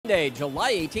Monday,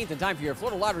 July 18th, and time for your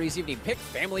Florida Lottery's evening pick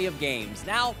family of games.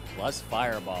 Now, plus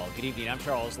Fireball. Good evening, I'm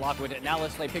Charles Lockwood. Now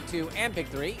let's play Pick 2 and Pick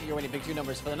 3. Your winning Pick 2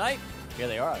 numbers for the night. Here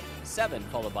they are, 7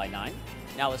 followed by 9.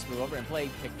 Now let's move over and play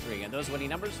Pick 3. And those winning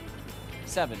numbers,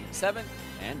 7, 7,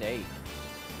 and 8.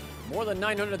 More than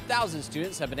 900,000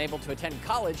 students have been able to attend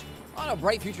college on a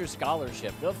Bright Future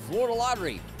Scholarship. The Florida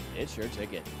Lottery. It's your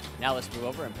ticket. Now let's move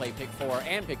over and play Pick 4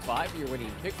 and Pick 5. You're winning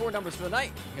Pick 4 numbers for the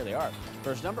night. Here they are.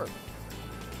 First number,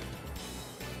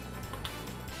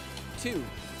 2,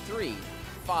 3,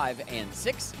 5, and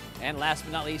 6. And last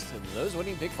but not least, those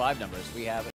winning Pick 5 numbers. We have